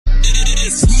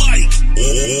It's Mike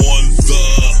on the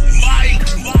mic.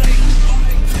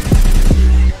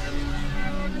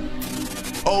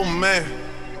 Oh man.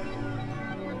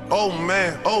 Oh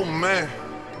man. Oh man.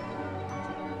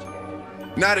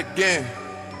 Not again.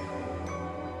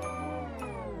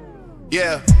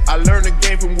 Yeah, I learned the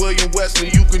game from William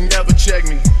Wesley, you can never check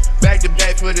me. Back to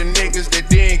back for the niggas that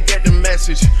didn't get the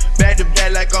message. Back to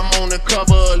back like I'm on the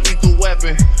cover of Lethal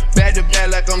Weapon. Back to back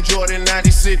like I'm Jordan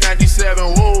 96,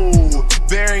 97, whoa.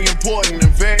 Very important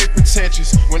and very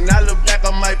pretentious. When I look back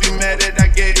I might be mad that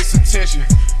I gave this attention.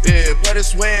 Yeah, but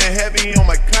it's weighing heavy on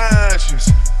my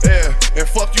conscience. Yeah, and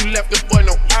fuck you left the boy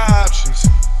no options.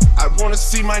 I wanna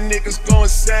see my niggas go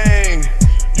insane.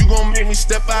 You gon' make me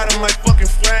step out of my fucking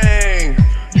frame.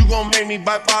 You gon' make me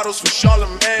buy bottles from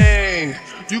Charlemagne.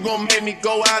 You gon' make me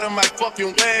go out of my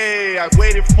fucking way. I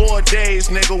waited 4 days,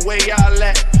 nigga, where y'all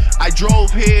at? I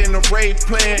drove here in the rave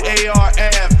playing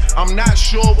ARF. I'm not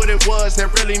sure what it was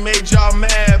that really made y'all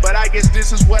mad, but I guess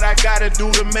this is what I gotta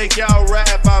do to make y'all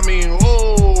rap. I mean,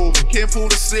 oh, can't fool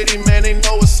the city, man, they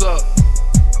know what's up.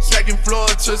 Second floor,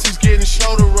 Tootsie's getting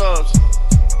shoulder rubs.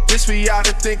 This for y'all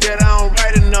to think that I don't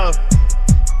write enough.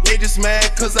 They just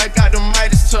mad cause I got the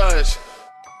Midas touch.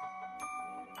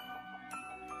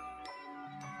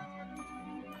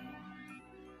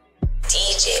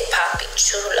 DJ Poppy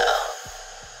Chulo.